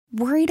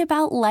Worried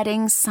about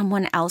letting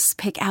someone else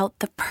pick out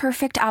the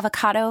perfect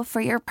avocado for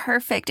your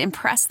perfect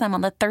impress them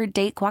on the third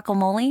date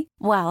guacamole?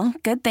 Well,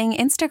 good thing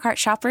Instacart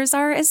shoppers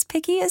are as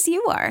picky as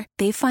you are.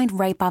 They find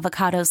ripe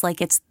avocados like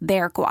it's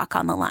their guac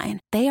on the line.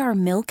 They are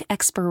milk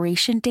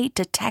expiration date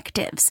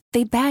detectives.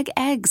 They bag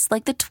eggs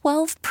like the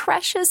 12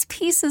 precious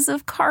pieces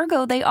of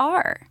cargo they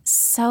are.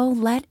 So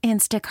let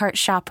Instacart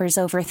shoppers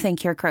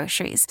overthink your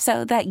groceries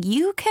so that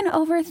you can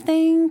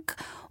overthink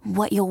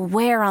what you'll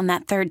wear on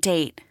that third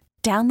date.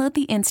 Download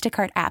the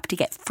Instacart app to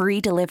get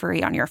free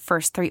delivery on your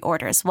first 3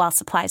 orders while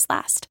supplies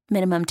last.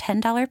 Minimum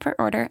 $10 per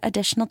order.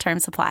 Additional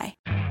terms apply.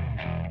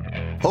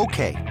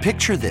 Okay,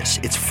 picture this.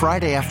 It's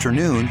Friday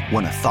afternoon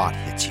when a thought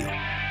hits you.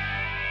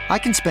 I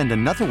can spend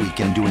another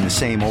weekend doing the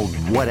same old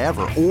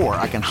whatever, or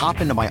I can hop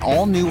into my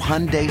all-new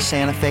Hyundai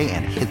Santa Fe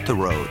and hit the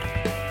road.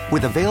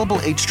 With available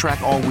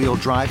H-Track all-wheel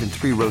drive and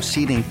 3-row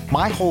seating,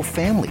 my whole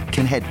family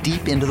can head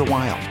deep into the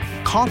wild.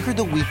 Conquer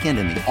the weekend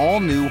in the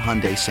all-new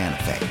Hyundai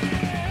Santa Fe.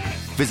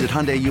 Visit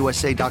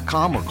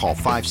HyundaiUSA.com or call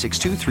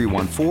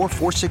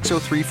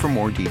 562-314-4603 for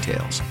more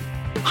details.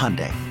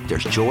 Hyundai,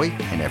 there's joy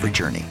in every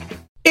journey.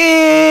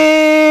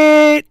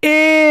 It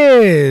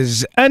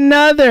is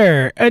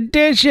another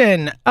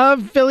edition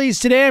of Phillies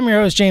Today. I'm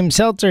your host, James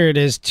Seltzer. It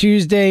is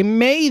Tuesday,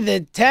 May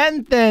the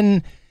 10th,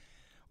 and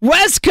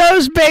West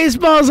Coast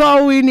baseball is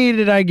all we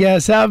needed, I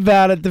guess. How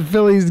about it? The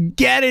Phillies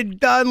get it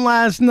done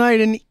last night.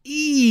 An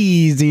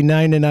easy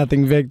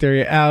 9-0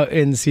 victory out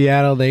in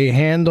Seattle. They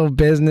handle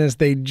business.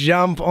 They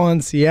jump on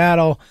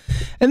Seattle,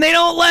 and they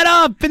don't let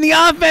up. And the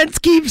offense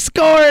keeps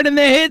scoring, and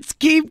the hits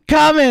keep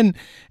coming.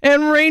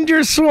 And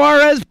Ranger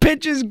Suarez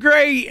pitches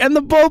great, and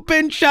the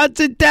bullpen shuts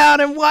it down.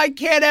 And why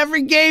can't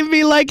every game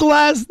be like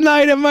last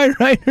night? Am I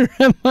right or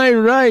am I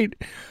right?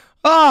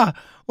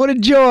 What a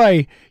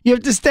joy. You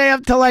have to stay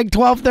up till like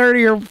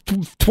 12:30 or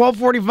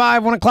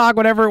 12:45, 1 o'clock,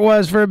 whatever it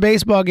was for a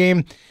baseball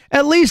game.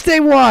 At least they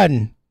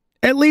won.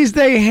 At least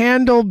they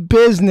handled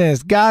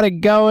business. Got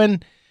it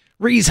going.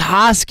 Rhys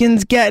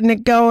Hoskins getting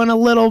it going a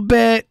little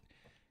bit.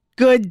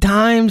 Good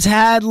times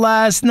had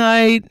last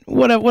night.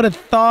 What a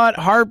thought.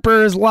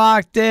 Harper is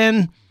locked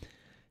in.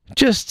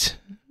 Just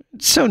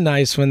so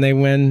nice when they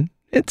win.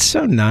 It's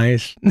so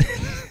nice.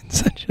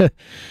 Such a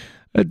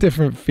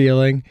different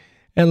feeling.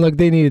 And look,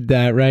 they needed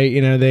that, right?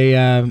 You know, they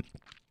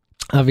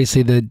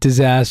obviously the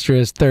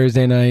disastrous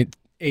Thursday night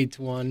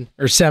 8-1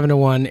 or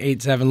 7-1,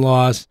 8-7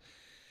 loss.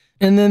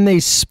 And then they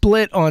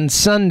split on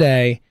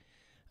Sunday.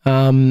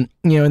 And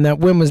that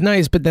win was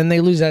nice, but then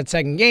they lose that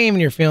second game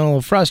and you're feeling a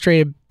little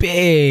frustrated.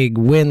 Big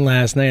win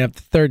last night up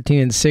to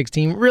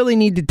 13-16. Really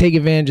need to take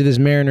advantage of this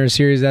Mariners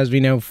series, as we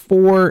know,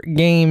 4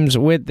 games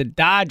with the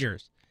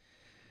Dodgers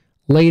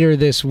later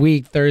this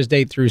week,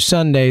 Thursday through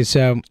Sunday.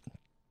 So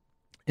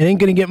it ain't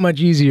going to get much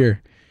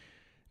easier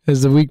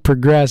as the week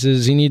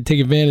progresses. You need to take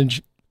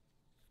advantage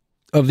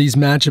of these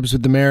matchups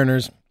with the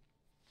Mariners.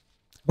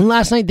 And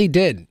last night they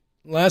did.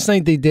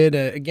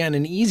 Again,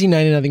 an easy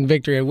 9-0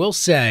 victory. I will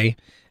say,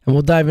 and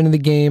we'll dive into the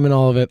game and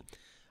all of it,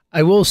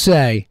 I will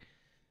say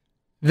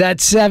that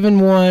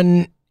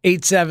 7-1,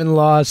 8-7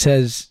 loss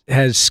has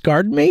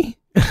scarred me.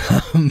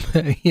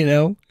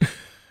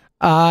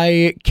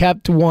 I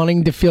kept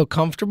wanting to feel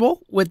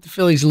comfortable with the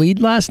Phillies'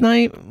 lead last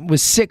night. It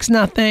was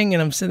 6-0,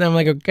 and I'm sitting there, I'm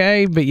like,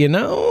 okay, but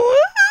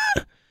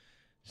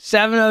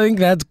 7-0,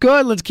 that's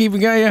good. Let's keep it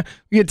going.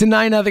 We get to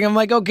 9-0. I'm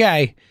like,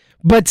 okay.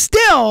 But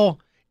still,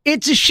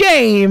 it's a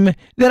shame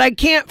that I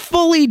can't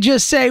fully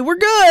just say, we're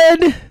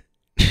good.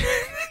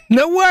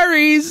 No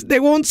worries. They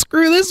won't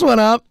screw this one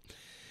up,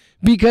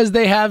 because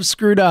they have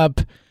screwed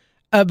up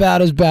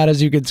about as bad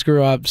as you could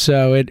screw up.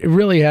 So it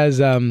really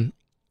has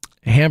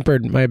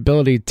hampered my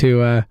ability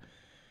to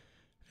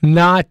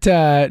not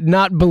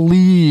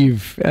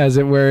believe, as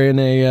it were, in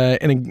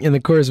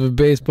the course of a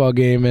baseball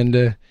game, and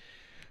to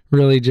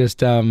really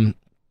just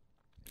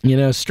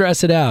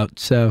stress it out.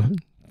 So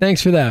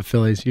thanks for that,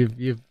 Phillies.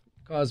 You've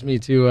caused me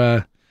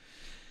to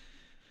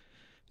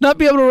not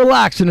be able to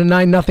relax in a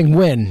 9-0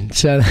 win.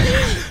 So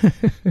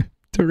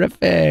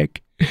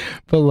terrific.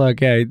 But look,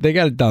 hey, they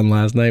got it done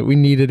last night. We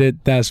needed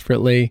it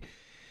desperately.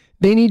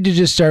 They need to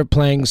just start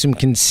playing some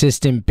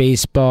consistent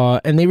baseball,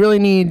 and they really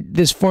need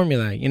this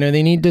formula.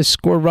 They need to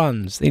score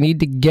runs. They need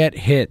to get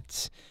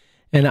hits.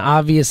 And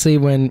obviously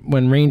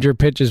when Ranger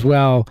pitches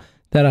well,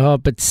 that'll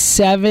help. But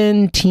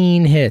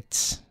 17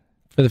 hits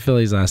for the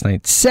Phillies last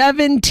night.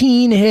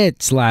 17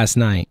 hits last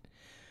night.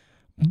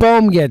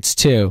 Bohm gets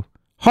 2.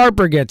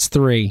 Harper gets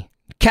 3.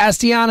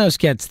 Castellanos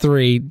gets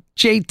 3.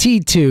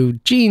 JT 2.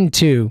 Gene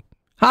 2.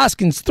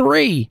 Hoskins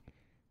 3.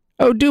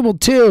 Odubel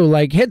 2.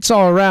 Like, hits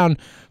all around.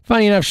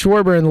 Funny enough,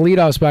 Schwarber in the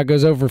leadoff spot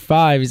goes over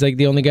 5. He's like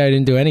the only guy who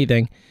didn't do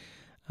anything.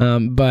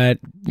 But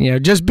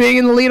just being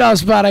in the leadoff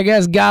spot, I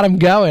guess, got him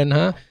going,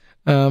 huh?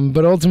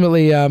 But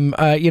ultimately,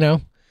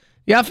 the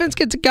offense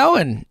gets it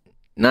going.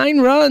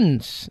 9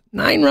 runs.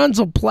 9 runs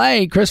will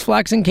play. Chris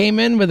Flexen came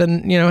in with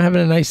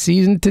having a nice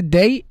season to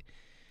date.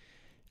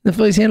 The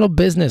Phillies handled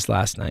business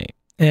last night.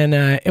 And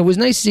it was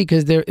nice to see,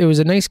 because it was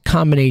a nice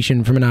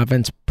combination from an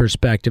offense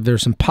perspective. There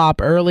was some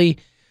pop early.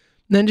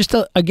 And then just,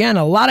 again,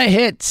 a lot of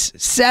hits.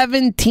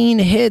 17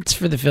 hits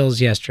for the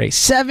Phils yesterday.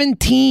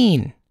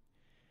 17.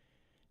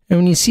 And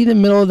when you see the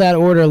middle of that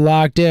order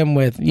locked in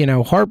with,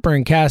 Harper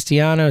and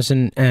Castellanos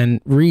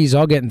and Reese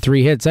all getting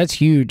 3 hits, that's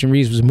huge. And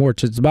Reese was more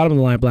to the bottom of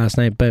the lineup last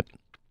night. But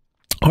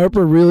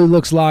Harper really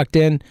looks locked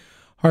in.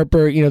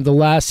 Harper, the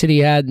last hit he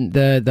had,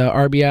 the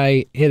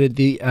RBI hit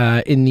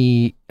in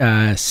the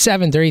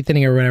 7th or 8th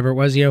inning or whatever it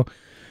was,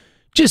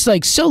 just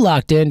like so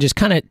locked in, just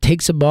kind of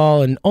takes a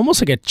ball and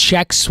almost like a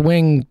check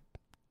swing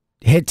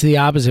hit to the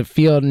opposite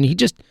field. And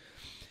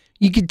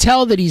you could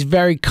tell that he's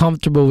very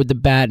comfortable with the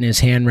bat in his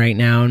hand right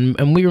now.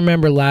 And we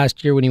remember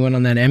last year when he went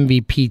on that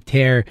MVP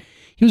tear,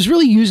 he was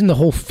really using the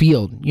whole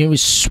field. He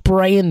was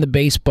spraying the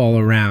baseball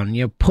around,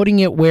 putting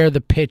it where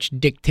the pitch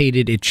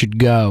dictated it should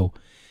go.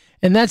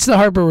 And that's the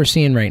Harper we're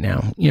seeing right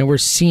now. We're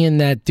seeing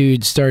that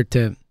dude start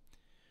to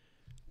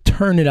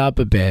turn it up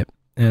a bit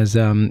as,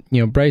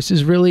 Bryce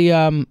is really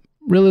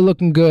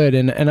looking good.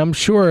 And I'm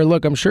sure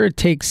it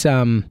takes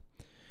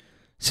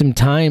some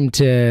time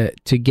to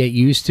get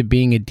used to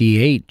being a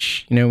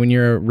DH. When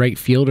you're a right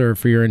fielder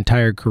for your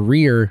entire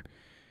career,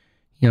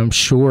 I'm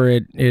sure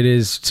it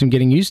is some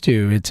getting used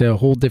to. It's a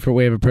whole different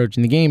way of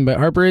approaching the game. But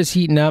Harper is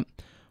heating up.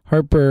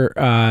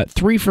 Harper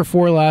 3 for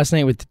 4 last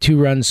night with the 2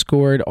 runs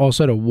scored.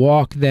 Also to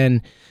walk.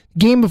 Then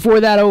game before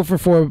that 0 for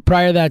 4.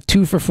 Prior to that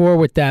 2 for 4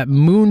 with that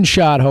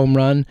moonshot home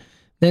run.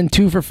 Then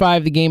 2 for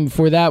 5 the game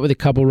before that with a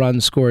couple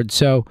runs scored.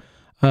 So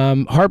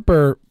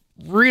Harper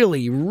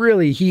really,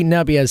 really heating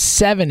up. He has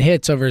 7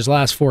 hits over his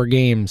last 4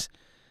 games.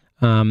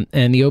 And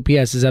the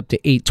OPS is up to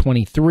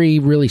 823.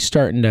 Really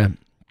starting to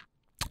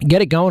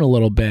get it going a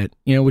little bit,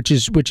 which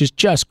is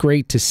just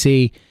great to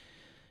see.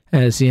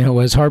 As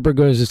Harper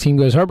goes, his team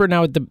goes. Harper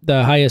now with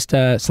the highest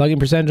slugging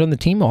percentage on the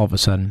team all of a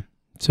sudden.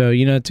 So,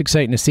 it's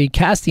exciting to see.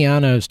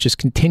 Castellanos just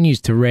continues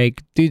to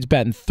rake. Dude's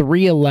batting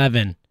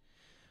 .311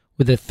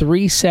 with a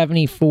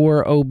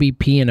 .374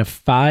 OBP and a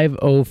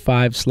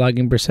 .505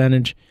 slugging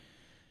percentage.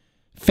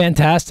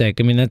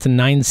 Fantastic. I mean, that's a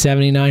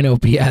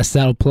 .979 OPS.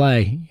 That'll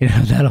play.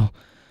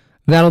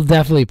 That'll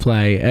definitely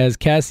play. As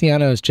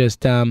Castellanos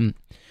just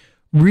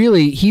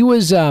really, he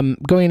was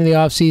going into the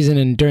offseason,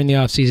 and during the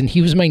offseason,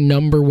 he was my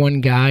number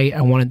 1 guy I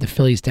wanted the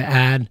Phillies to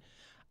add.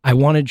 I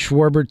wanted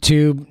Schwarber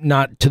too,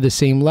 not to the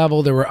same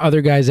level. There were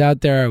other guys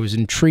out there I was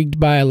intrigued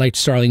by. I liked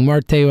Starling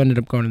Marte, who ended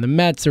up going to the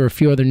Mets. There were a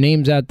few other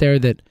names out there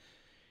that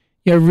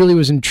I really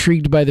was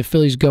intrigued by the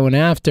Phillies going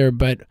after.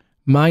 But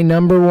my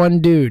number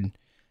 1 dude,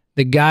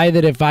 the guy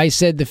that if I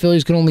said the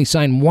Phillies could only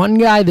sign 1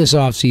 guy this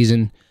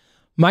offseason,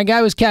 my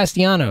guy was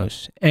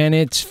Castellanos. And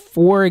it's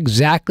for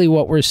exactly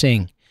what we're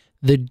seeing.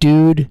 The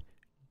dude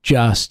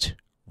just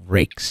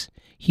rakes.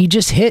 He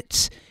just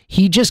hits.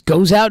 He just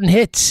goes out and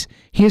hits.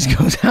 He just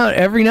goes out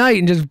every night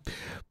and just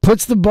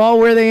puts the ball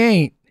where they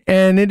ain't.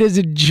 And it is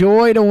a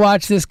joy to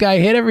watch this guy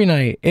hit every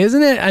night,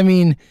 isn't it? I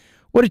mean,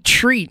 what a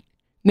treat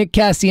Nick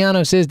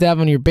Castellanos is to have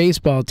on your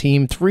baseball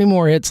team. 3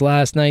 more hits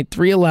last night,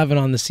 .311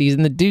 on the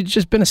season. The dude's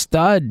just been a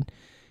stud.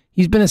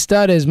 He's been a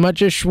stud. As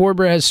much as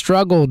Schwarber has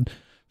struggled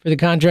for the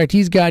contract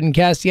he's gotten,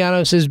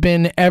 Castellanos has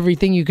been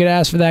everything you could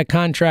ask for that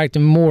contract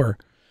and more.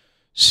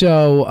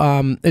 So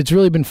it's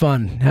really been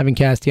fun having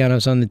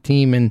Castellanos on the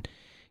team, and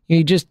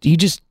he just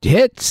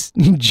hits.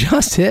 He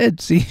just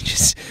hits. He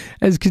just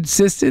as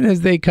consistent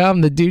as they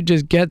come. The dude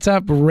just gets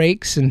up,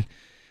 rakes, and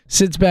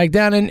sits back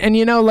down.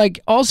 And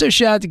also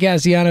shout out to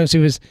Castellanos,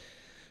 who was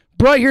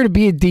brought here to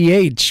be a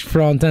DH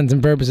for all intents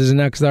and purposes, and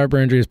now because the Harper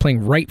injury is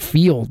playing right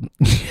field.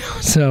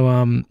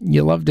 So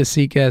you love to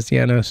see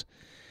Castellanos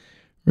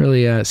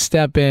really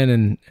step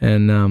in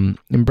and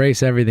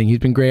embrace everything. He's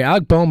been great.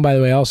 Alec Bohm, by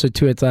the way, also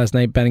 2 hits last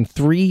night, batting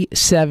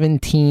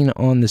 .317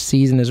 on the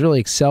season. Has really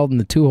excelled in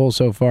the 2-hole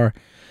so far.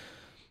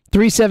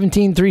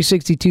 .317,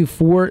 .362,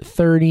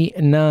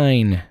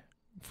 .439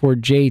 for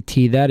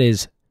JT. That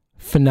is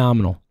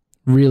phenomenal.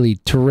 Really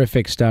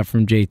terrific stuff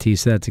from JT,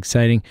 so that's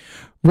exciting.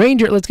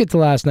 Ranger, let's get to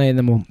last night, and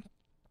then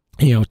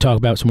we'll talk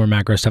about some more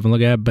macro stuff and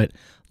look at it. But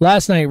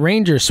last night,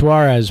 Ranger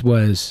Suarez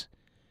was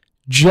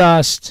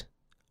just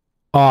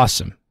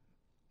awesome.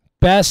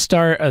 Best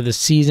start of the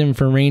season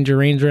for Ranger.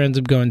 Ranger ends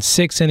up going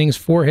 6 innings,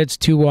 4 hits,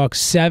 2 walks,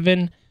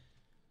 7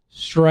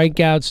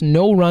 strikeouts,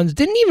 no runs.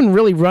 Didn't even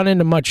really run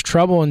into much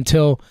trouble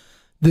until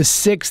the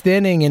 6th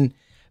inning and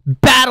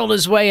battled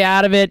his way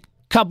out of it.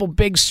 Couple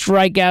big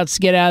strikeouts to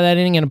get out of that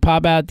inning and a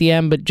pop out at the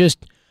end, but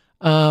just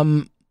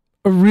a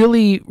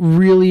really,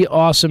 really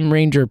awesome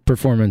Ranger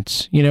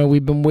performance.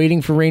 We've been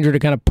waiting for Ranger to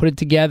kind of put it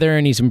together,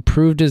 and he's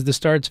improved as the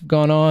starts have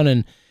gone on,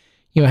 and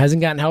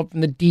hasn't gotten help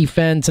from the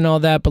defense and all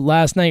that. But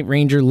last night,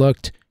 Ranger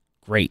looked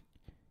great.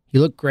 He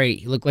looked great.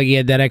 He looked like he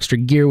had that extra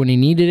gear when he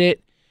needed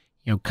it.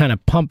 Kind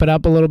of pump it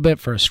up a little bit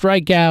for a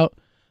strikeout.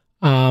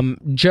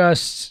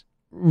 Just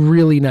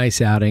really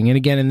nice outing. And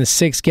again, in the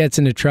 6th, gets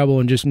into trouble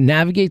and just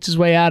navigates his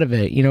way out of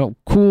it.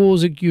 Cool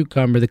as a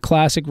cucumber, the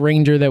classic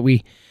Ranger that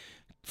we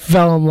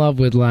fell in love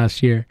with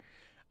last year.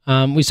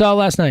 We saw it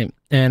last night,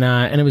 and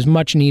it was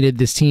much needed.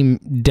 This team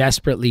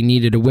desperately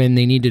needed a win.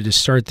 They needed to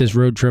start this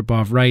road trip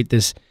off right.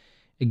 This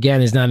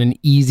again, is not an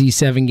easy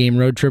 7-game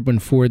road trip when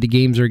 4 of the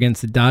games are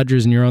against the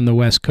Dodgers and you're on the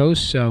West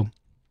Coast. So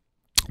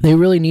they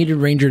really needed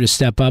Ranger to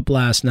step up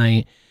last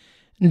night.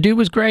 And dude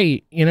was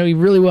great. He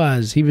really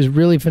was. He was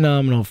really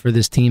phenomenal for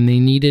this team. They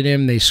needed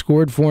him. They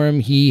scored for him.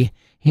 He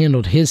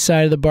handled his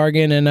side of the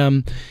bargain.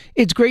 And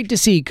it's great to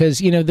see because,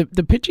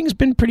 the pitching's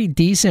been pretty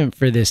decent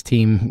for this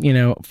team.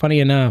 Funny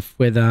enough,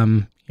 with,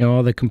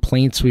 all the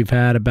complaints we've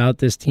had about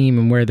this team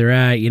and where they're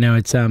at,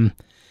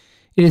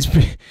 it is,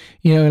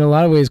 in a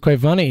lot of ways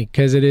quite funny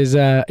because it is,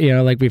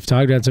 like we've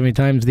talked about so many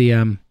times,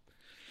 the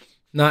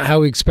not how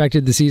we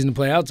expected the season to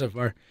play out so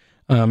far.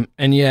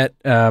 And yet,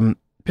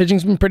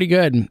 pitching's been pretty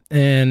good.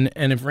 And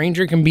if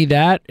Ranger can be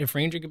that, if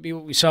Ranger can be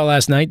what we saw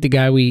last night, the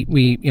guy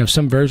we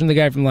some version of the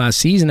guy from last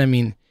season, I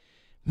mean,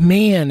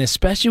 man,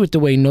 especially with the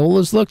way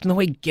Nola's looked and the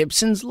way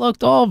Gibson's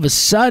looked, all of a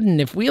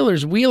sudden, if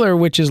Wheeler's Wheeler,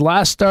 which his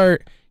last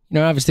start,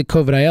 obviously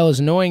COVID IL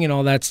is annoying and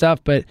all that stuff,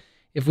 but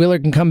if Wheeler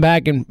can come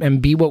back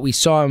and be what we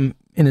saw him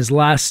in his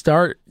last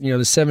start,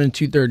 the 7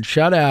 2/3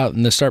 shutout,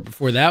 and the start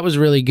before that was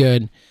really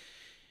good,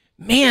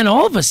 man,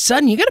 all of a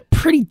sudden, you got a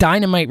pretty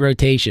dynamite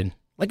rotation.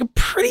 Like a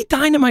pretty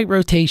dynamite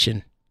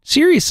rotation.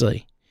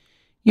 Seriously.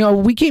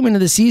 We came into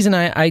the season,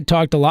 I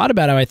talked a lot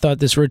about how I thought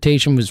this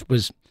rotation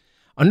was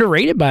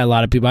underrated by a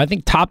lot of people. I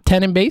think top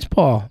 10 in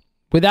baseball,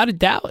 without a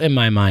doubt in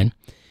my mind.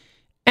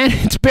 And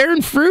it's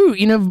bearing fruit.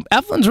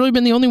 Eflin's really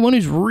been the only one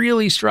who's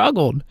really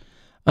struggled.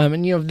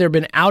 And, there have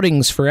been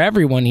outings for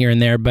everyone here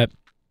and there. But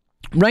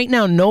right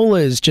now, Nola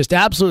is just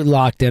absolutely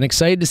locked in.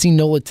 Excited to see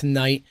Nola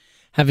tonight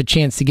have a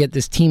chance to get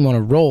this team on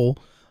a roll.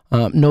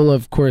 Nola,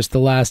 of course, the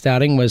last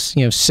outing was,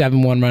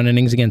 7 one-run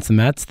innings against the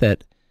Mets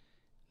that,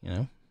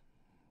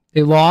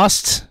 they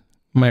lost,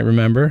 you might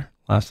remember,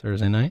 last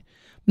Thursday night.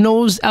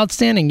 Nola's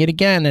outstanding yet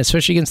again,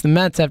 especially against the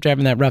Mets after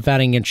having that rough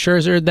outing against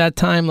Scherzer at that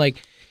time.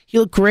 Like, he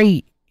looked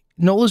great.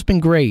 Nola's been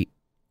great.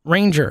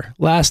 Ranger,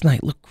 last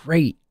night, looked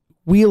great.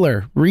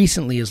 Wheeler,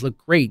 recently, has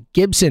looked great.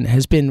 Gibson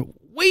has been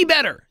way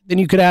better than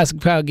you could ask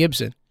Kyle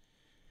Gibson.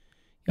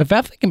 If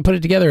Eflin can put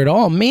it together at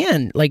all,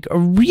 man, like a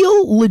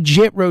real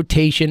legit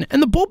rotation.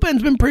 And the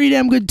bullpen's been pretty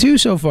damn good too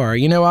so far.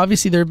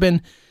 Obviously there have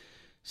been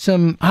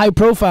some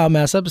high-profile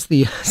mess-ups.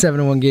 The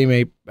 7-1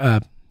 game,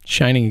 a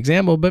shining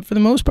example. But for the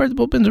most part, the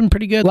bullpen's been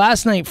pretty good.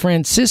 Last night,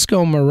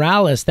 Francisco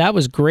Morales, that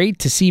was great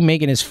to see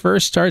making his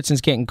first start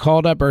since getting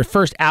called up, or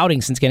first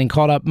outing since getting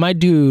called up. My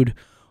dude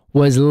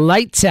was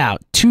lights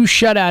out. 2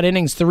 shutout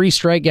innings, 3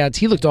 strikeouts.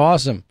 He looked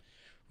awesome.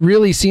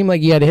 Really seemed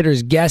like he had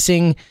hitters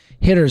guessing,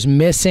 hitters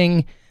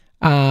missing.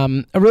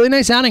 A really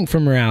nice outing for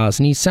Morales,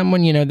 and he's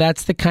someone,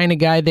 that's the kind of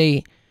guy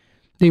they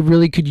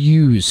really could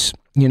use,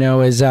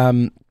 as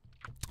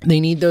they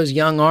need those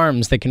young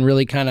arms that can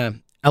really kind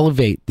of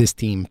elevate this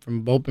team from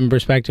a bullpen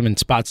perspective and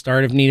spot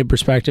start if needed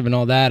perspective and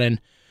all that. And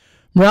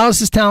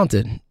Morales is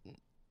talented.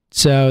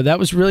 So that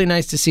was really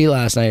nice to see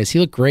last night. He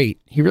looked great.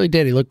 He really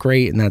did. He looked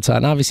great in that spot.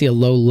 And obviously a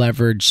low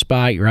leverage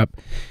spot. You're up,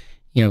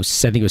 I think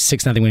it was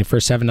 6-0 when he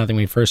first, 7-0 when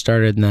he first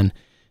started, and then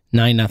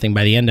 9-0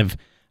 by the end of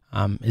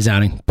his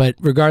outing. But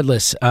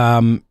regardless,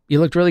 he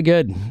looked really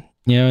good.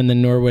 And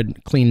then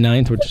Norwood clean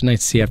 9th, which is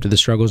nice to see after the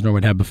struggles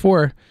Norwood had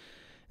before.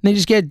 And they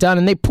just get it done,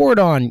 and they pour it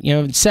on.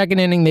 Second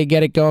inning, they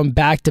get it going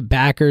back to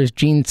backers.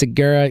 Gene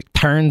Segura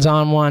turns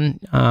on one.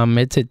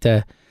 It's at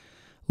the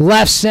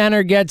left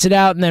center, gets it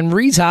out, and then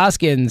Rhys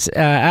Hoskins,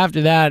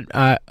 after that,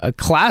 a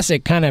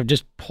classic kind of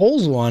just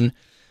pulls one.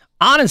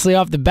 Honestly,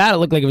 off the bat, it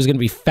looked like it was going to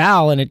be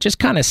foul, and it just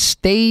kind of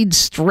stayed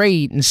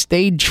straight and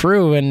stayed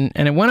true, and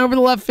it went over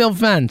the left field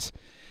fence.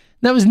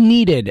 That was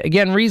needed.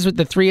 Again, Rhys with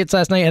the 3 hits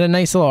last night had a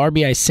nice little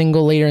RBI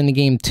single later in the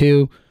game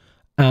too.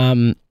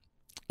 You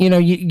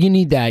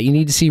need that. You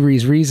need to see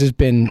Rhys. Rhys has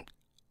been,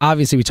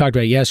 obviously we talked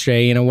about it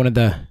yesterday, one of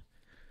the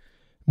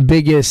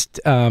biggest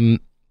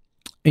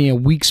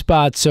weak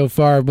spots so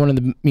far, one of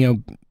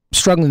the,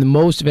 struggling the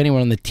most of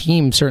anyone on the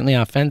team, certainly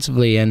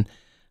offensively, and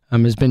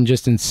has been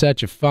just in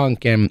such a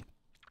funk. And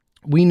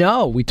we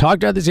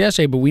talked about this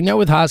yesterday, but we know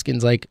with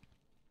Hoskins, like,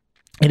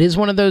 it is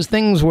one of those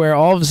things where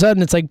all of a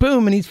sudden it's like,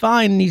 boom, and he's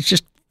fine, and he's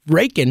just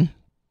raking.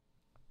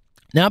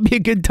 Now'd be a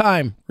good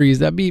time, Rhys.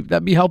 That'd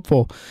be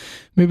helpful.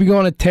 Maybe go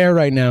on a tear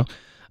right now.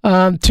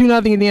 2-0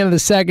 at the end of the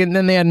second.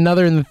 Then they had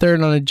another in the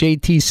third on a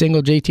JT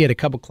single. JT had a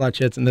couple clutch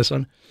hits in this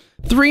one.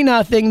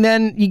 3-0.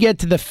 Then you get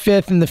to the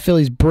 5th, and the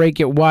Phillies break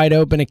it wide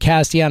open. A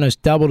Castellanos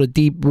double to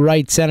deep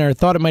right center.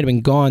 Thought it might have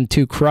been gone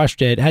too.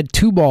 Crushed it. Had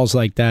 2 balls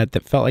like that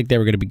felt like they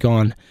were going to be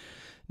gone.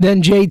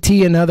 Then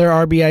JT, another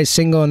RBI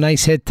single, a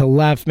nice hit to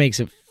left, makes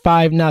it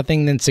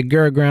 5-0. Then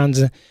Segura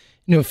grounds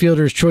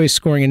fielder's choice,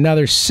 scoring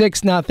another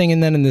 6-0.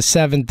 And then in the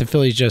 7th, the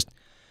Phillies just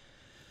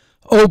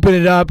open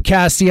it up.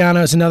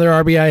 Castellanos, another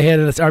RBI hit,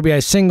 it's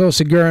RBI single.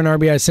 Segura, an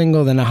RBI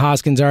single. Then a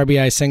Hoskins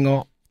RBI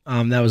single.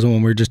 That was the one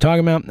we were just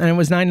talking about. And it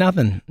was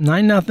 9-0.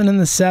 9-0 in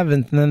the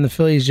 7th. And then the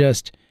Phillies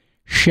just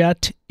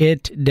shut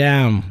it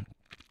down.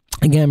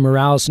 Again,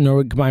 Morales and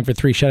Norwood combined for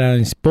 3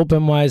 shutouts.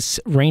 Bullpen-wise,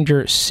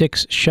 Ranger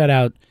 6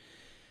 shutout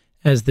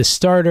as the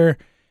starter.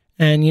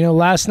 And,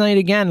 last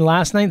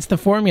night's the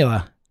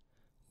formula.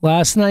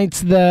 Last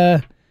night's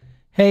hey,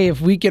 hey,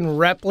 if we can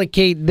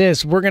replicate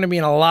this, we're going to be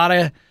in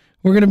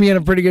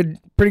a pretty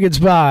good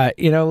spot.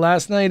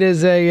 Last night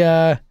is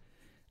a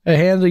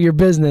handle your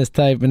business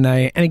type of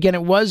night. And again,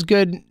 it was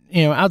good,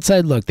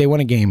 outside look. They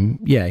won a game.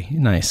 Yay,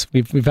 nice.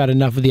 We've had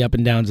enough of the up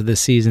and downs of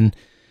this season,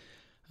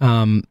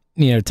 to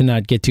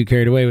not get too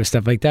carried away with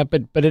stuff like that.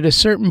 But at a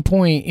certain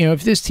point,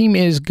 if this team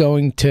is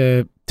going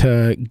to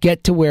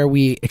get to where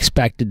we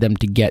expected them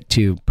to get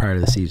to prior to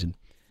the season,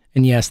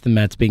 and yes, the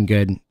Mets being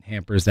good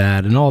hampers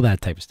that and all that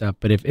type of stuff.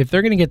 But if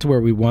they're going to get to where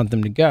we want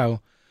them to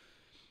go,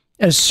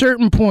 at a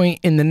certain point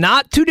in the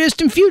not too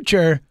distant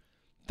future,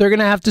 they're going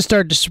to have to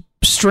start to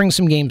string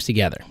some games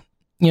together.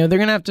 They're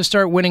going to have to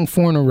start winning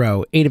 4 in a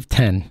row, 8 of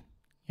 10,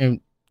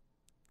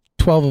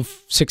 12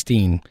 of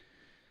 16,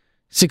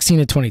 16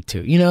 of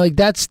 22.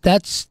 That's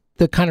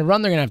the kind of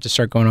run they're going to have to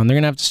start going on. They're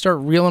going to have to start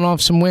reeling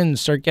off some wins,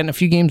 start getting a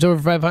few games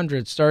over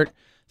 500, start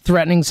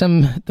threatening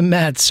the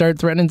Mets, start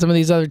threatening some of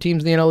these other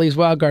teams in the NL East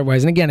wildcard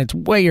wise. And again, it's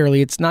way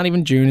early. It's not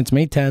even June. It's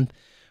May 10th.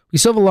 We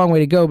still have a long way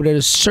to go, but at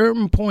a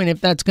certain point,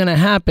 if that's going to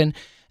happen,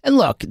 and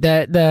look,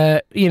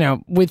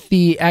 with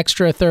the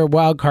extra third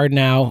wild card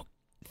now,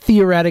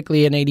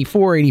 theoretically an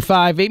 84,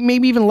 85,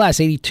 maybe even less,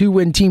 82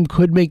 win team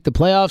could make the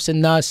playoffs,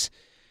 and thus,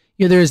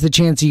 there is the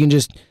chance you can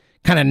just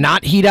kind of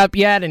not heat up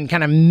yet and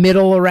kind of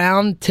middle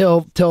around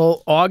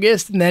till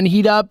August, and then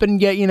heat up and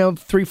get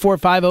 3, 4,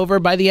 5 over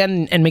by the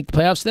end and make the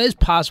playoffs. So that is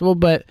possible,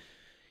 but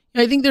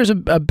I think there's a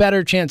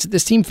better chance that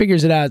this team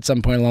figures it out at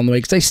some point along the way,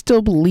 because I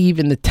still believe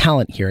in the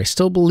talent here. I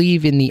still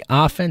believe in the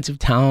offensive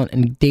talent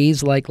and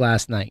days like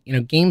last night,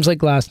 games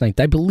like last night.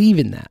 I believe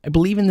in that. I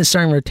believe in the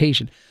starting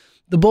rotation.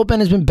 The bullpen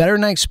has been better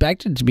than I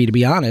expected it to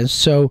be honest.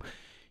 So,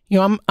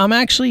 I'm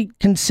actually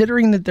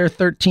considering that they're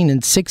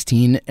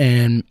 13-16,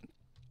 and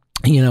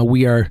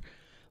we are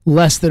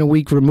less than a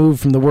week removed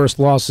from the worst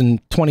loss in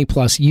 20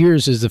 plus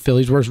years, as the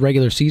Phillies' worst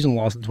regular season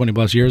loss in 20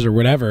 plus years or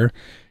whatever,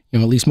 at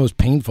least most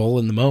painful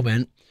in the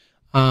moment.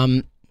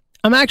 I'm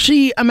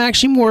actually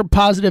more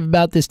positive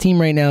about this team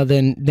right now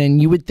than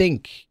you would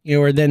think,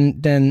 or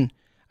than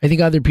I think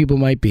other people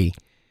might be.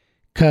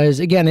 Because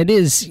again, it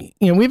is,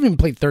 we haven't even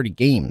played 30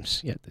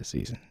 games yet this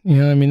season.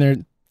 They're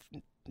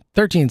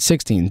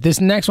 13-16.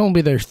 This next one will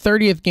be their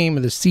 30th game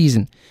of the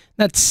season.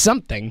 That's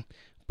something,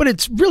 but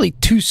it's really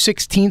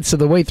 2/16 of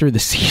the way through the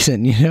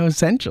season,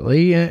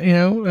 essentially,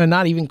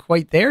 not even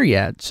quite there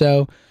yet.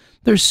 So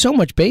there's so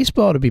much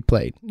baseball to be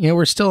played.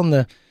 We're still in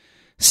the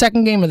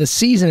second game of the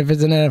season, if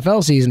it's an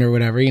NFL season or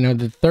whatever,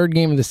 the third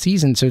game of the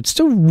season. So it's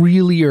still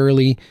really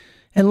early.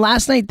 And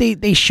last night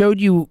they showed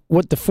you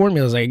what the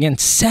formula is like. Again,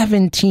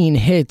 17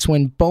 hits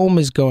when Bohm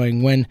is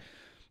going, when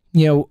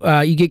you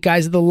get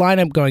guys at the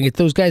lineup going, it's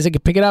those guys that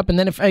can pick it up. And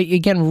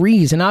then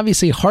Reese, and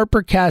obviously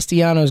Harper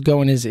Castellanos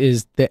going is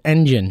the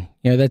engine.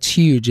 That's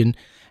huge. And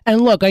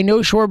look, I know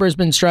Schwarber's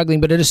been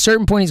struggling, but at a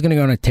certain point he's going to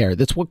go on a tear.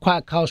 That's what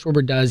Kyle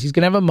Schwarber does. He's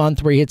going to have a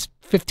month where he hits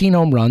 15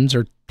 home runs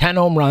or 10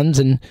 home runs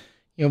and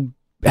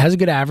has a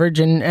good average,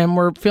 and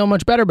we're feeling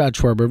much better about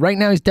Schwarber. Right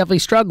now he's definitely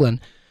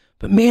struggling.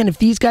 But man, if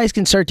these guys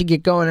can start to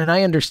get going, and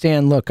I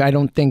understand, look, I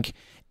don't think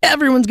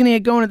everyone's going to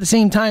get going at the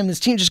same time. This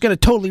team's just going to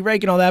totally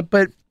rake and all that.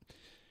 But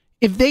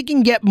if they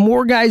can get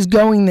more guys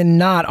going than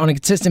not on a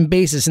consistent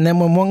basis, and then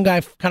when one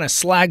guy kind of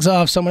slags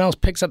off, someone else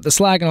picks up the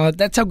slack and all that,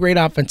 that's how great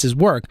offenses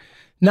work.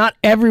 Not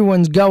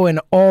everyone's going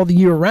all the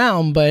year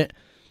round, but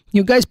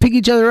guys pick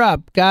each other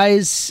up.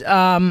 Guys,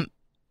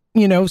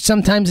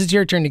 sometimes it's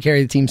your turn to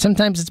carry the team.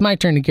 Sometimes it's my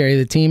turn to carry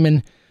the team.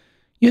 And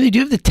they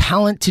do have the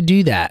talent to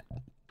do that.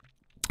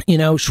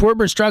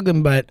 Schwarber's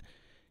struggling, but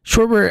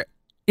Schwarber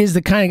is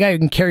the kind of guy who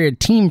can carry a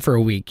team for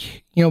a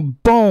week.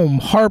 Bohm,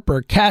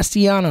 Harper,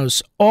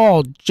 Castellanos,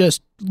 all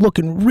just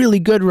looking really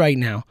good right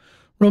now.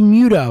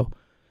 Realmuto,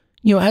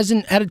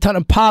 hasn't had a ton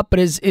of pop, but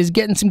is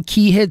getting some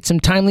key hits, some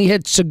timely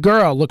hits.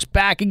 Segura looks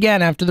back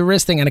again after the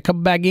wrist thing, and a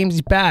couple bad games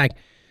he's back.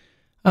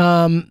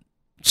 So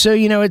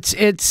it's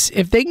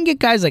if they can get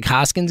guys like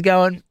Hoskins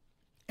going,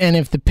 and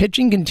if the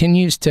pitching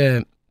continues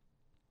to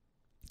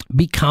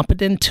be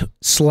competent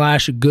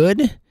 /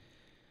 good,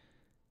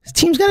 this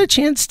team's got a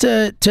chance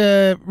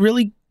to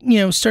really,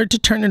 start to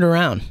turn it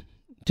around,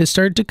 to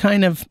start to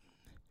kind of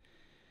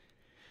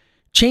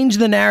change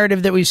the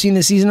narrative that we've seen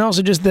this season,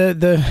 also just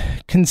the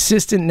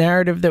consistent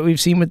narrative that we've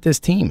seen with this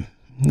team,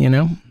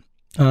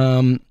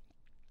 and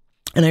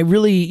I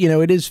really,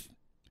 it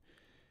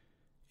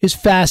is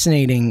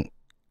fascinating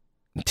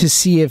to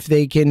see if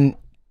they can,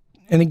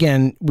 and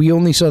again, we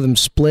only saw them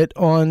split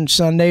on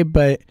Sunday,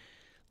 but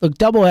look,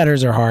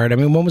 doubleheaders are hard.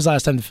 When when was the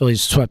last time the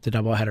Phillies swept a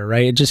doubleheader,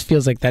 right? It just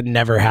feels like that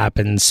never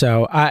happens.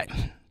 So I'm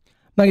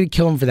not going to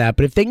kill them for that.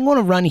 But if they can go on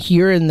a run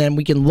here, and then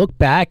we can look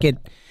back at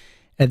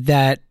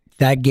that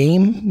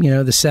game,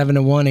 the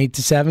 7-1,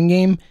 8-7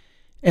 game,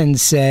 and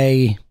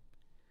say,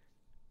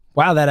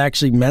 wow, that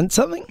actually meant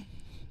something.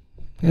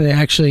 And they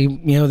actually,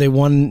 they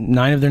won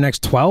 9 of their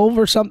next 12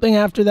 or something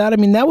after that.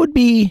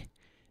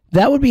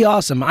 That would be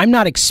awesome. I'm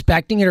not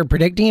expecting it or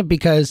predicting it,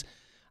 because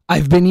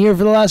I've been here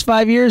for the last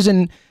 5 years,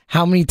 and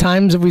how many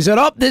times have we said,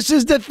 oh, this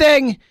is the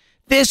thing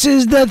this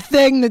is the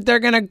thing that they're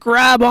going to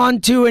grab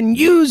onto and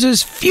use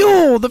as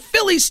fuel. The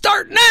Phillies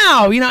start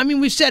now.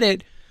 We've said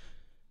it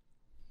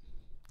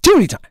too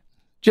many times,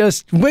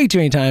 just way too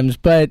many times,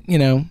 but,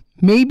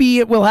 maybe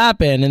it will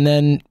happen, and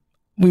then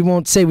we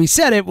won't say we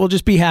said it. We'll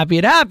just be happy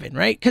it happened,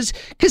 right? Because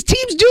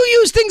teams do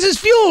use things as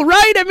fuel,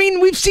 right?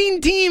 We've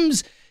seen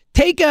teams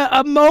take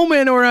a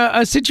moment or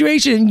a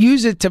situation and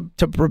use it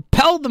to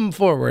propel them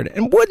forward,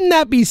 and wouldn't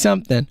that be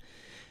something?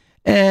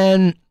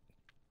 And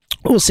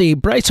we'll see.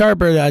 Bryce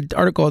Harper, the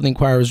article in the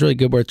Inquirer was really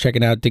good, worth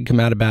checking out. It did come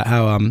out about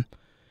how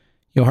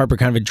Harper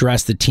kind of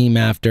addressed the team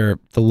after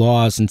the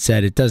loss and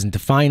said it doesn't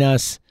define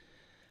us.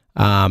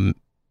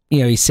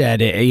 He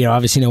said,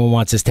 obviously no one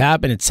wants this to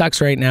happen. It sucks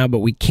right now, but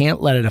we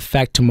can't let it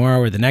affect tomorrow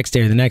or the next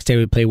day. Or the next day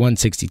we play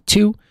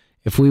 162.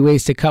 If we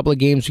waste a couple of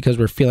games because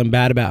we're feeling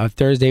bad about how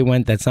Thursday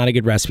went, that's not a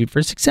good recipe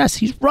for success.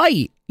 He's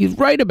right. He's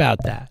right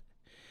about that.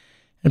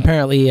 And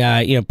apparently,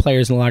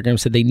 players in the locker room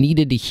said they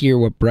needed to hear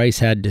what Bryce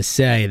had to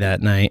say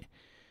that night.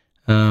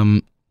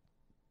 And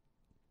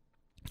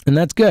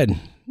that's good.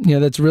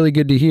 That's really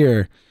good to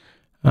hear.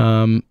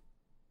 That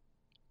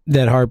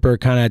Harper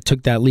kind of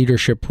took that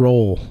leadership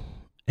role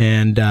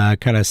and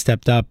kind of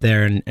stepped up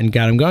there and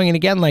got him going. And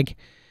again, like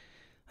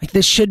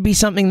this should be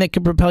something that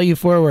could propel you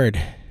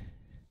forward.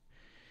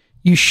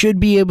 You should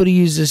be able to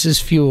use this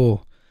as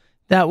fuel.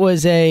 That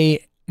was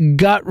a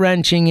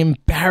gut-wrenching,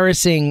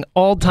 embarrassing,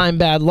 all-time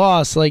bad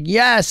loss.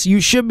 Yes, you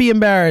should be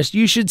embarrassed.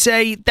 You should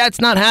say,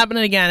 that's not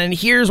happening again, and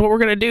here's what we're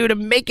going to do to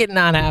make it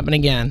not happen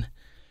again.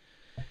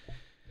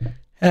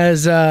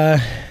 As,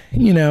 I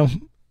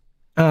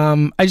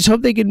just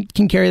hope they can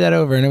carry that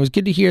over. And it was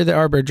good to hear that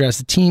Arbor addressed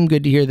the team.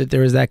 Good to hear that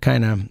there was that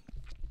kind of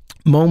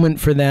moment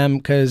for them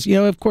because,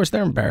 of course,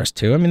 they're embarrassed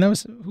too.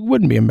 Who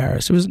wouldn't be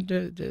embarrassed? It was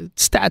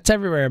stats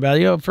everywhere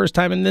about, first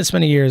time in this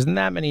many years and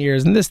that many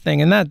years and this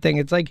thing and that thing.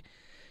 It's like,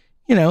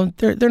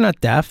 they're not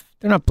deaf.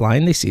 They're not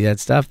blind. They see that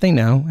stuff. They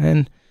know.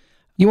 And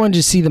you want to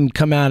just see them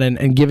come out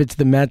and give it to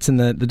the Mets in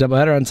the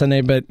doubleheader on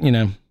Sunday. But,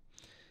 at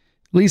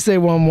least they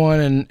won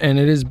one, and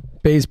it is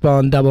baseball,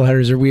 and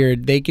doubleheaders are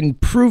weird. They can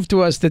prove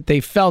to us that they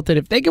felt it.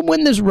 If they can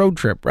win this road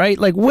trip, right?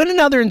 Win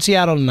another in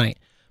Seattle tonight.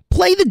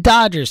 Play the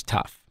Dodgers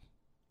tough.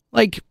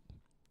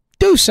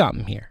 Do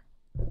something here.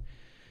 All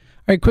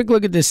right, quick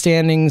look at the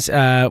standings,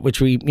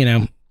 which we,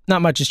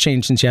 not much has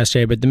changed since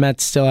yesterday, but the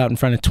Mets still out in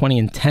front of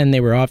 20-10.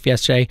 They were off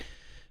yesterday.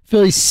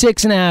 Phillies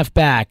 6.5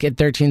 back at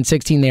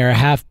 13-16. They are a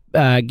half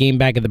game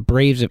back of the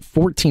Braves at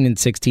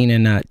 14-16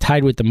 and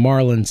tied with the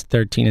Marlins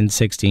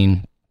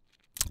 13-16.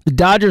 The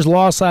Dodgers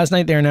lost last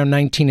night. They are now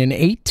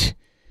 19-8,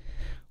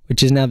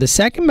 which is now the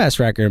second best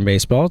record in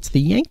baseball. It's the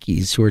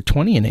Yankees who are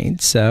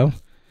 20-8. So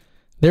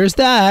there's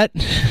that.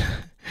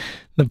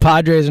 The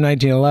Padres are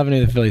 19-11,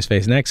 who the Phillies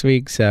face next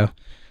week. So,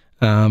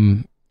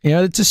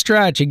 it's a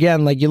stretch.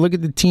 Again, you look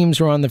at the teams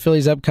who are on the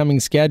Phillies' upcoming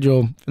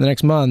schedule for the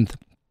next month,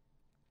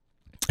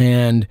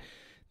 and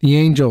the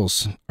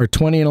Angels are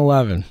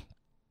 20-11.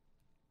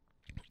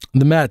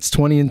 The Mets,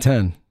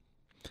 20-10.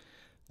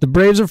 The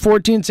Braves are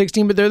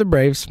 14-16, but they're the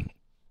Braves.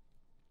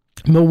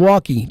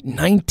 Milwaukee,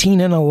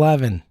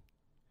 19-11.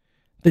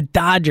 The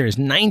Dodgers,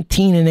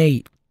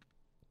 19-8.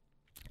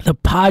 The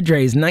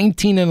Padres,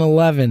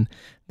 19-11.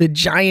 The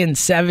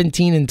Giants,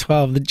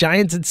 17-12. The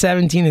Giants at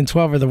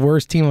 17-12 are the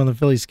worst team on the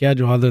Phillies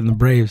schedule other than the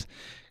Braves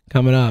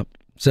coming up.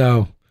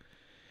 So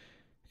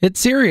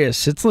it's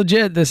serious. It's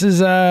legit. This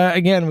is,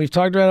 again, we've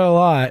talked about it a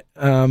lot.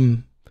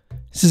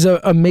 This is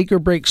a make or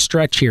break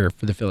stretch here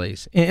for the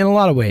Phillies in a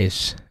lot of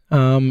ways.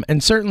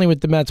 And certainly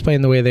with the Mets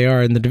playing the way they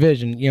are in the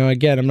division,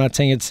 again, I'm not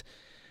saying it's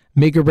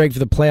make or break for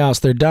the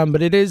playoffs. They're done,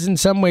 but it is in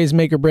some ways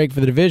make or break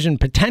for the division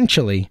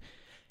potentially.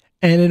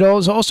 And it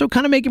is also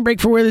kind of make and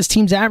break for where this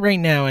team's at right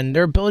now and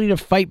their ability to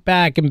fight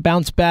back and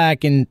bounce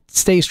back and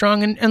stay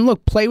strong and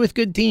look, play with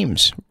good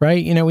teams,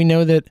 right? We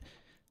know that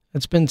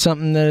that's been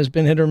something that has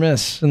been hit or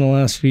miss in the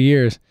last few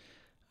years.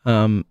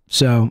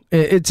 So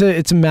it's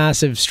a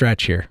massive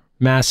stretch here.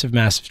 Massive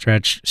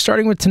stretch.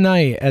 Starting with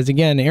tonight, as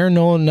again, Aaron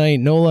Nola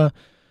night. Nola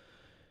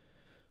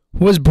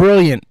was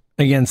brilliant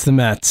against the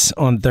Mets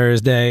on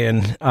Thursday,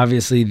 and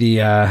obviously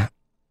the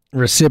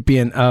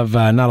recipient of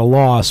not a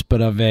loss, but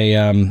of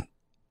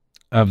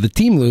the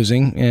team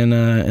losing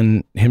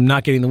and him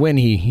not getting the win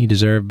he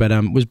deserved, but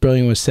was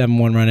brilliant with 7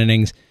 1-run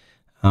innings.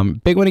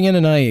 Big win again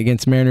tonight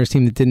against the Mariners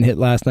team that didn't hit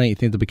last night. You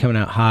think they'll be coming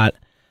out hot.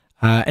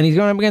 And he's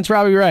going up against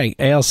Robbie Ray,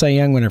 AL Cy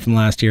Young winner from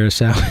last year.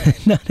 So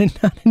not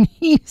an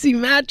easy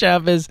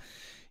matchup. As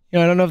I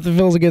don't know if the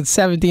Phils will get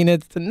 17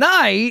 hits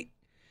tonight,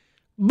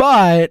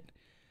 but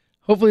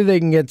hopefully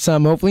they can get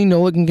some. Hopefully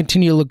Nola can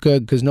continue to look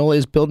good because Nola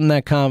is building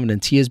that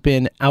confidence. He has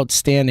been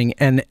outstanding.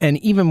 And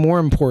even more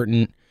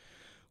important,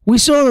 we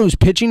still know who's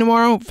pitching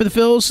tomorrow for the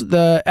Phils.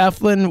 The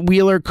Eflin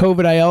Wheeler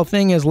COVID IL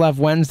thing has left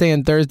Wednesday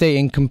and Thursday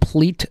in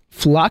complete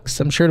flux.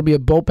 I'm sure it'll be a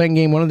bullpen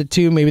game, one of the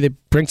two. Maybe they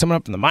bring someone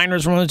up from the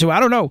minors from one of the two.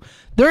 I don't know.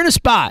 They're in a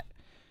spot.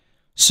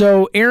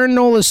 So Aaron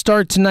Nola's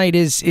start tonight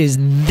is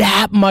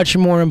that much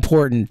more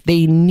important.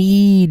 They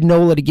need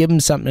Nola to give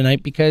him something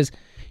tonight because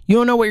you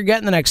don't know what you're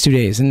getting the next 2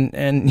 days. And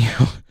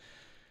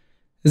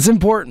it's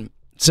important.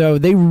 So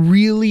they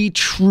really,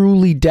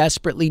 truly,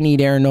 desperately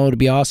need Aaron Nola to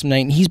be awesome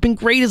tonight. And he's been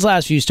great his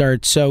last few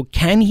starts. So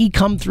can he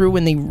come through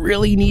when they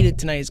really need it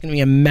tonight? It's going to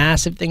be a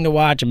massive thing to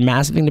watch, a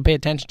massive thing to pay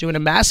attention to, and a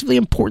massively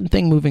important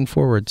thing moving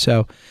forward.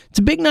 So it's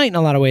a big night in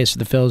a lot of ways for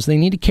the Phils. They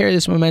need to carry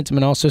this momentum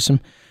and also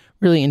some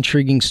really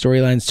intriguing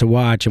storylines to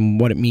watch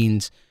and what it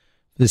means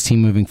for this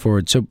team moving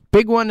forward. So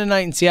big one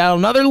tonight in Seattle.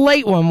 Another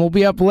late one. We'll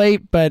be up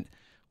late, but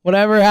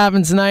whatever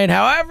happens tonight,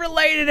 however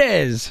late it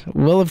is,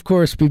 we'll of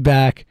course be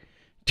back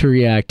to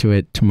react to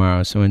it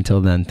tomorrow. So until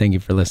then, thank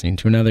you for listening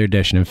to another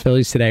edition of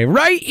Phillies Today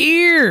right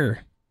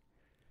here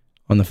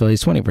on the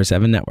Phillies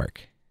 24/7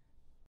 Network.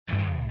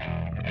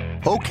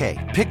 Okay,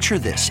 picture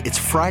this. It's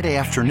Friday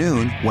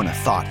afternoon when a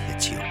thought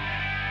hits you.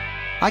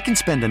 I can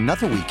spend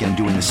another weekend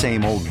doing the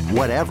same old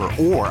whatever,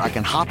 or I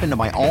can hop into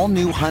my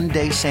all-new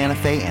Hyundai Santa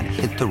Fe and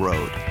hit the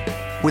road.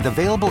 With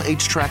available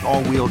H-Track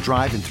all-wheel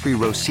drive and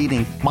 3-row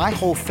seating, my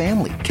whole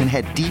family can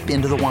head deep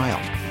into the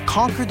wild.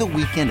 Conquer the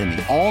weekend in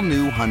the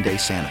all-new Hyundai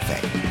Santa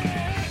Fe.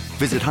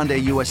 Visit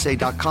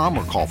HyundaiUSA.com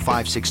or call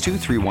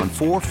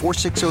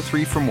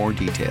 562-314-4603 for more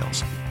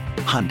details.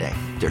 Hyundai,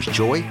 there's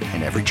joy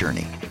in every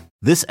journey.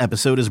 This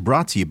episode is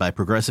brought to you by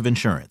Progressive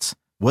Insurance.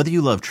 Whether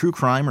you love true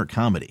crime or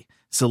comedy,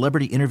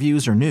 celebrity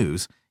interviews or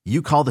news,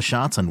 you call the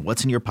shots on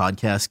what's in your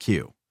podcast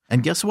queue.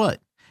 And guess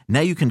what? Now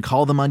you can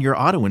call them on your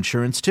auto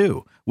insurance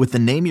too with the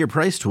Name Your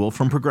Price tool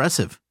from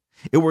Progressive.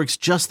 It works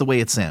just the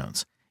way it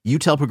sounds. You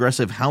tell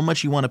Progressive how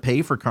much you want to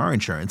pay for car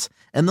insurance,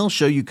 and they'll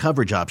show you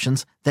coverage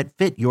options that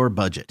fit your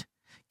budget.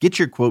 Get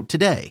your quote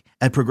today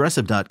at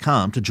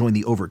Progressive.com to join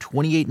the over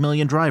 28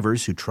 million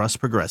drivers who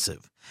trust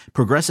Progressive.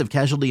 Progressive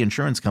Casualty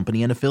Insurance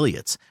Company and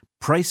Affiliates.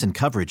 Price and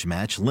coverage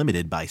match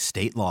limited by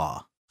state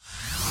law.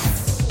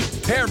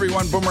 Hey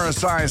everyone, Boomer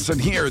Esiason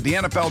here. The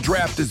NFL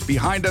Draft is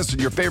behind us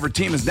and your favorite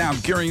team is now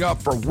gearing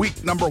up for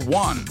week number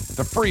 1.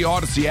 The free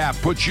Odyssey app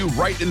puts you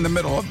right in the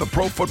middle of the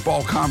pro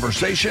football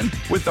conversation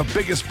with the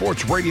biggest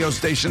sports radio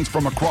stations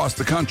from across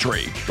the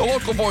country. The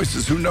local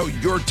voices who know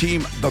your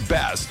team the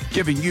best,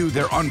 giving you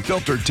their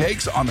unfiltered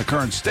takes on the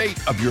current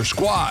state of your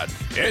squad.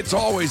 It's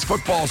always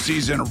football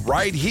season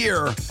right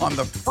here on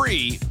the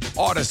free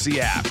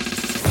Odyssey app.